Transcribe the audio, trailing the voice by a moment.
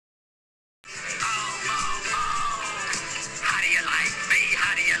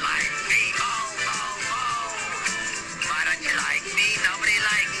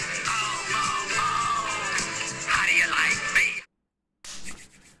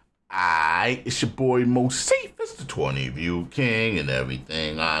It's your boy Moseefus, the 20 view king, and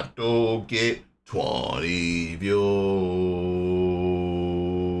everything I do get 20 views.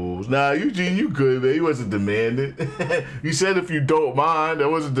 Nah, Eugene, you good, man. You wasn't demanded. You said if you don't mind. That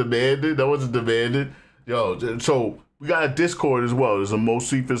wasn't demanded. Yo, so we got a Discord as well. There's a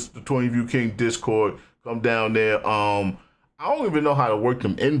Moseefus, the 20 view king Discord. Come down there. I don't even know how to work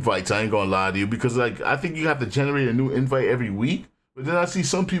them invites. I ain't gonna lie to you, because like I think you have to generate a new invite every week. But then I see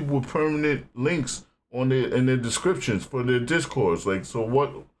some people with permanent links on in their descriptions for their Discords. Like, so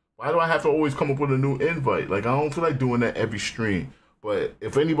what? Why do I have to always come up with a new invite? Like, I don't feel like doing that every stream. But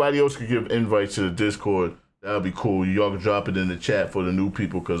if anybody else could give invites to the Discord, that would be cool. Y'all can drop it in the chat for the new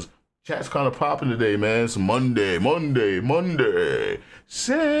people, because chat's kind of popping today, man. It's Monday.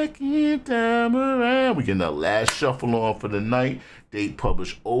 Second time around. We getting that last shuffle on for the night. Date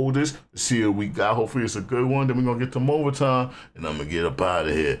published oldest. Let's see what we got. Hopefully it's a good one. Then we're going to get some overtime, and I'm going to get up out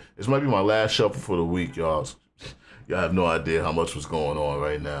of here. This might be my last shuffle for the week, y'all. Y'all have no idea how much was going on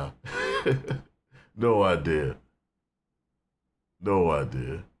right now. No idea.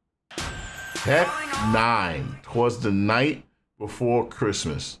 Tech N9ne. Twas the night before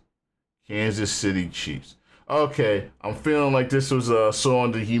Christmas. Kansas City Chiefs. Okay, I'm feeling like this was a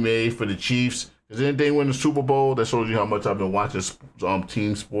song that he made for the Chiefs. Because then they win the Super Bowl. That shows you how much I've been watching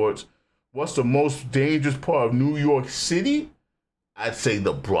team sports. What's the most dangerous part of New York City? I'd say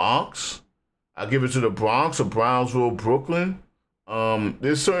the Bronx. I'll give it to the Bronx or Brownsville, Brooklyn.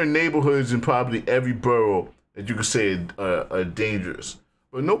 There's certain neighborhoods in probably every borough that you could say are dangerous.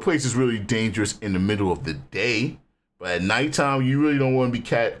 But no place is really dangerous in the middle of the day. But at nighttime, you really don't want to be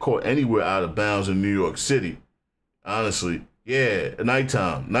caught anywhere out of bounds in New York City. Honestly. Yeah, at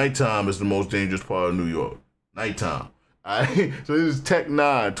nighttime. Nighttime is the most dangerous part of New York. Nighttime. All right? So this is Tech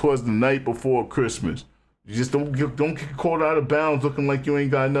N9ne. Twas the night before Christmas. You just don't get caught out of bounds looking like you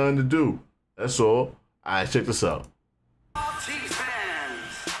ain't got nothing to do. That's all. All right, check this out. Chiefs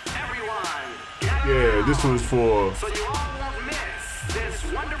fans, everyone, Yeah, this was for... So you all won't miss this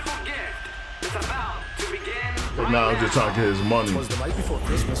wonderful gift. It's about to begin. Tech N9ne just trying to get his money. It was the night before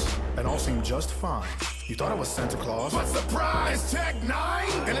Christmas, and all seemed just fine. You thought it was Santa Claus? But surprise, Tech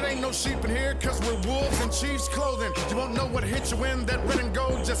N9ne! And it ain't no sheep in here, cause we're wolves in Chiefs clothing. You won't know what hit you when that red and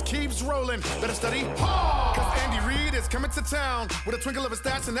gold just keeps rolling. Better study hard, cause Andy Reid is coming to town with a twinkle of his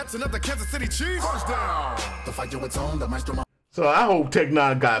stats, and that's another Kansas City Chiefs. First down! The fight to its own, the maestro. So I hope Tech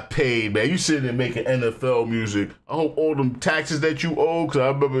N9ne got paid, man. You sitting there making NFL music. I hope all them taxes that you owe, because I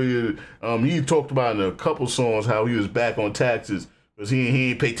remember he talked about in a couple songs how he was back on taxes. Because he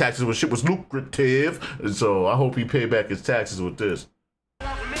ain't pay taxes when shit was lucrative. And so I hope he paid back his taxes with this.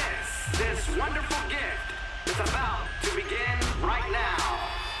 Don't miss this wonderful gift. It's about to begin right now.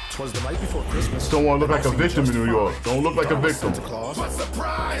 Twas the night before Christmas. Don't want to look like a victim in New York. Don't look like a victim. But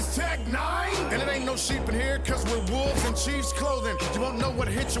surprise, Tech N9ne! And it ain't no sheep in here, cause we're wolves in Chiefs clothing. You won't know what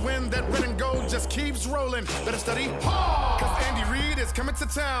hit you when that red and gold just keeps rolling. Better study hard, cause Andy Reid is coming to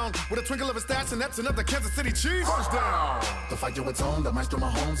town with a twinkle of his stats, and that's another Kansas City Chiefs. First down! The fight to its own, the maestro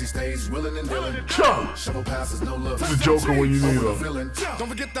Mahomes, he stays willing and dealing. Shovel passes, no love. The Joker when you need him. Don't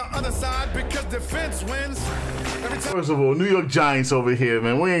forget the other side, because defense wins. First of all, New York Giants over here,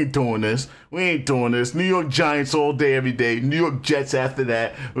 man. We ain't doing this. New York Giants all day, every day. New York Jets after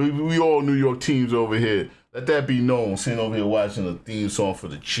that. We all New York teams over here. Let that be known. Sitting over here watching a theme song for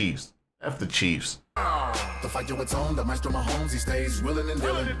the Chiefs. F the Chiefs. The fight to its own, the maestro Mahomes, he stays willing and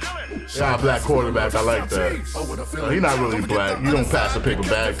dealing. Yeah, black quarterback. I like that. He's not really black. You don't pass a paper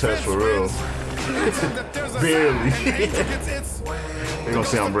bag test for real. Barely. They're gonna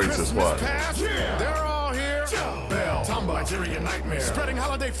say I'm racist. What? They're all here. Nigerian nightmare. Spreading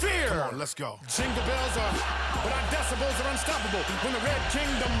holiday fear. Come on, let's go. Jingle bells are, but our decibels are unstoppable. When the Red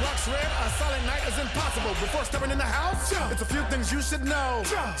Kingdom rocks red, a silent night is impossible. Before stepping in the house, it's a few things you should know.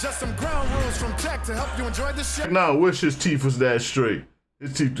 Just some ground rules from Tech to help you enjoy this shit. Nah, I wish his teeth was that straight.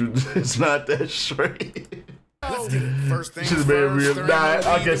 His teeth, it's not that straight. Let's get it. First thing Should've made real. Nah,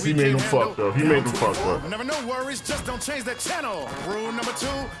 I guess he made him fucked up. He made him fucked up. Never no worries, just don't change that channel. Rule number 2,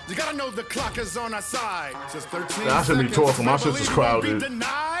 you gotta know the clock is on our side. Just 13 I shouldn't be talking. My shit's crowded.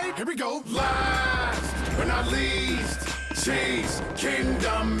 Here we go. Last but not least, Chiefs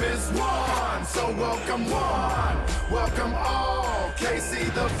Kingdom is one. So welcome one, welcome all. KC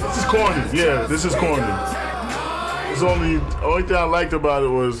the This is corny. Yeah, this is corny. The only thing I liked about it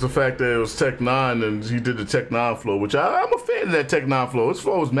was the fact that it was Tech N9ne and he did the Tech N9ne flow, which I'm a fan of that Tech N9ne flow. His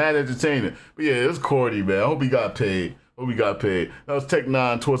flow was mad entertaining. But yeah, it was corny, man. I hope he got paid. That was Tech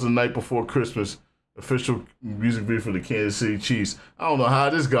N9ne Towards the Night Before Christmas. Official music video for the Kansas City Chiefs. I don't know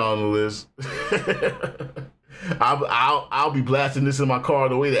how this got on the list. I'll be blasting this in my car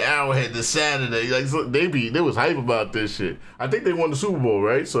on the way to Arrowhead this Saturday. Like so they was hype about this shit. I think they won the Super Bowl,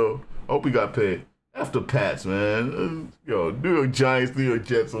 right? So hope we got paid. After Pats, man. Yo, New York Giants, New York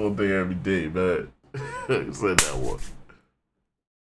Jets all day, every day, man. Said that one.